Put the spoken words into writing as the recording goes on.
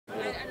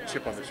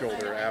chip on the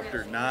shoulder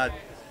after not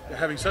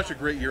having such a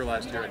great year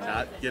last year and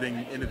not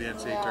getting into the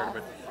NCAA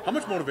tournament. How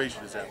much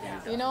motivation is that for you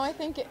guys? You know, I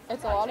think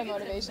it's a lot of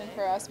motivation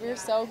for us. We were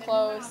so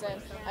close,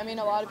 and I mean,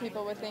 a lot of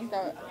people would think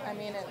that, I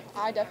mean, and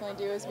I definitely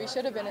do, is we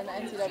should have been in the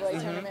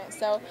NCAA tournament.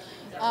 So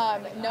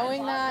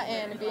knowing that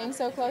and being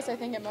so close, I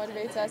think it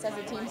motivates us as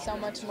a team so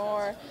much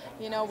more.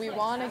 You know, we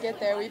want to get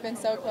there. We've been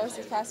so close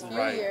these past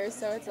few years,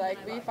 so it's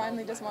like we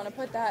finally just want to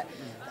put that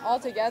all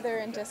together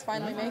and just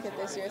finally make it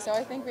this year. So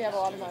I think we have a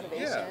lot of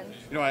motivation. Yeah.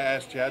 You know, I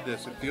asked Chad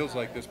this. It feels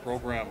like this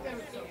program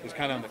is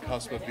kind of on the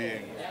cusp of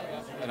being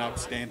an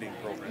outstanding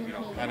program. You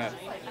know, kind of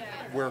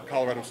where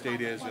Colorado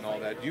State is and all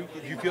that. Do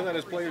you feel that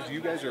as players?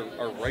 You guys are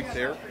right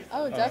there?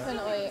 Oh,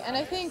 definitely. And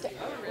I think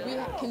we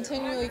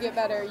continually get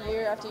better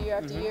year after year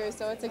after year,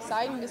 so it's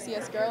exciting to see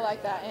us grow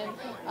like that. And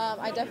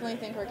I definitely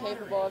think we're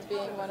capable of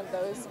being one of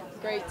those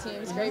great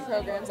teams, great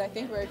programs. I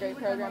think we're a great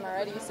program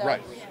already. So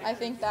I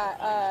think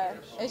that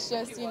it's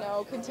just, you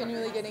know,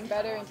 continually getting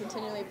better and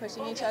continually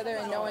pushing each other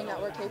and knowing that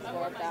we're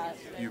capable of that.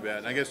 You bet.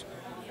 And I guess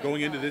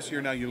going into this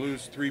year now, you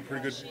lose 3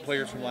 pretty good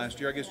players from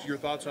last year. I guess your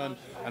thoughts on,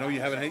 I know you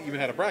haven't even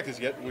had a practice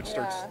yet, which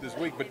starts this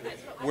week, but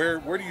where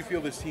do you feel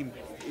this team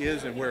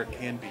is and where it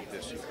can be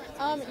this year?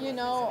 You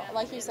know,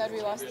 like you said, we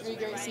lost 3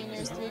 great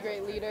seniors, 3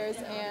 great leaders,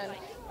 and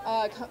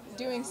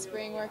doing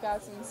spring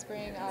workouts in the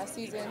spring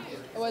season,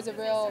 it was a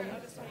real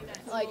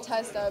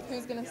test of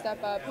who's going to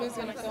step up, who's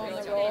going to fill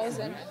in the roles,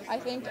 and I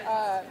think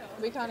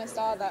we kind of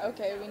saw that,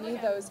 okay, we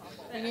need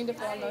to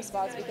fill in those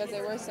spots because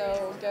they were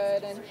so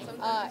good, and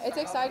it's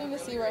exciting to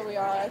see where we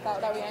are. I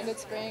thought that we ended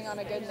spring on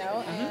a good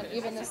note, and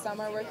even this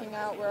summer working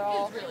out, we're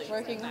all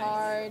working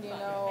hard, you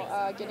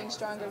know, getting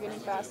stronger, getting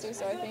faster,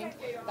 so I think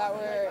that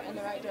we're in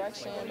the right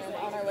direction and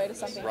on our way to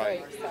something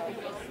great. So.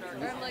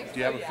 Do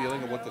you have a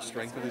feeling of what the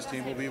strength of this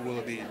team will be? Will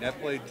it be net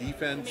play,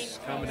 defense,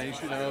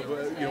 combination of,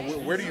 you know,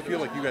 where do you feel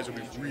like you guys will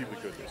be really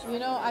good this year? You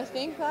know, I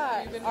think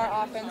that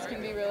our offense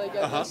can be really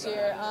good this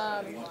year.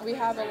 We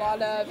have a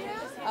lot of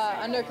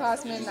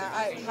underclassmen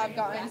that have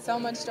gotten so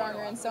much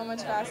stronger and so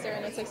much faster,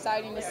 and it's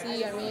exciting to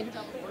see. I mean,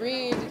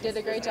 Reed did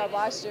a great job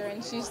last year,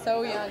 and she's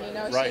so young, you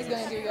know, she's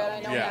going to do good.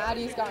 I know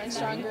Maddie's gotten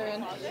stronger,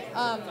 and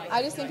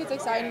I just think it's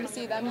exciting to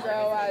see them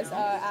grow as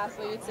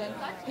athletes and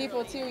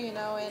people too, you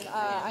know, and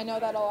I know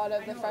that a lot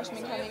of the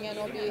freshmen coming in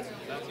will be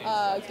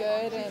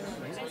good, and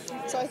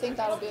so I think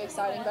that'll be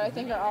exciting, but I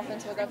think our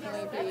offense will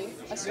definitely be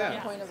a strong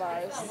point of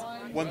ours.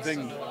 One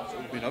thing,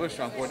 another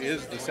strong point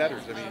is the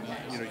setters. I mean,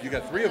 you know, you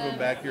got 3 of them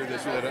back here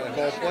this year that have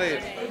all played.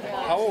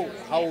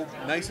 How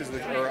nice is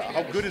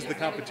how good is the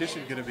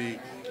competition going to be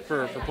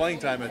for playing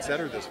time at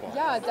setter this fall?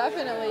 Yeah,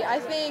 definitely. I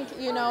think,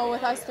 you know,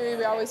 with us 3,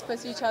 we always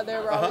push each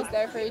other. We're always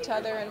there for each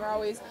other, and we're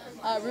always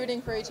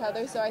rooting for each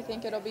other. So I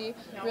think it'll be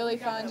really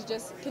fun to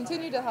just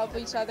continue to help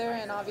each other.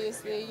 And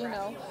obviously, you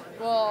know,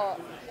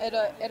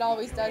 it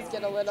always does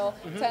get a little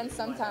tense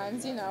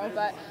sometimes, you know.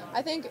 But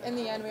I think in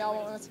the end, we all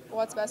want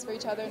what's best for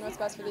each other and what's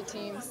best for the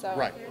team. So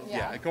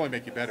yeah, it can only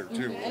make you better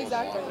too.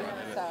 Exactly.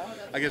 So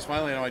I guess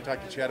finally, I know I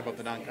talked to Chad about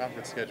the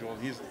non-conference schedule,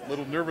 and he's a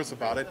little nervous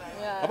about it.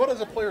 Yeah. How about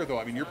as a player, though?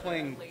 I mean, you're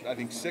playing, I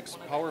think, 6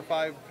 Power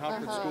 5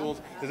 conference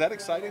schools. Is that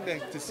exciting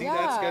to see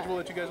that schedule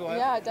that you guys will have?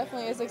 Yeah, it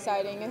definitely is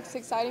exciting. It's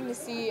exciting to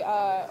see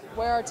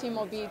where our team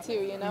will be too.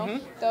 You know,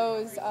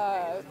 those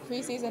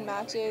preseason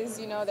matches,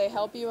 you know, they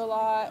help you a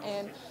lot,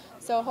 and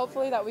so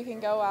hopefully that we can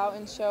go out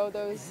and show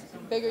those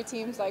bigger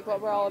teams like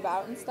what we're all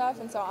about and stuff.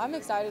 And so I'm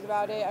excited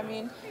about it. I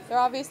mean, there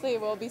obviously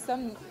will be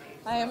some.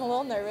 I am a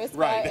little nervous,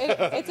 but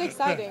it's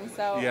exciting,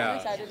 so I'm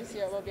excited to see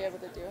what we'll be able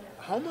to do.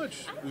 How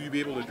much will you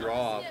be able to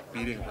draw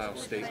beating Ohio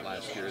State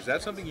last year? Is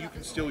that something you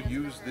can still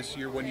use this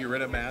year when you're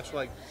in a match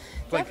like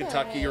playing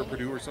Kentucky or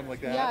Purdue or something like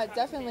that? Yeah,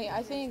 definitely.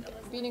 I think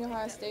beating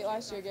Ohio State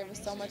last year gave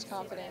us so much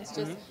confidence,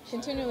 just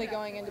continually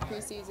going into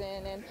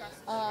preseason, and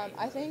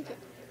I think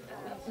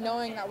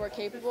knowing that we're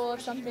capable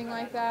of something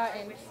like that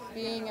and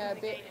beating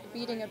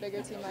a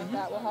bigger team like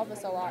that will help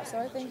us a lot. So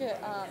I think it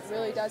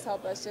really does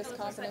help us just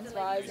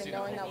confidence-wise and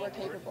knowing that we're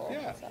capable.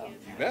 Yeah, so.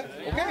 you bet.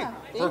 Okay, Yeah,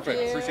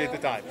 perfect. you. Appreciate the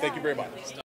time. Thank you very much.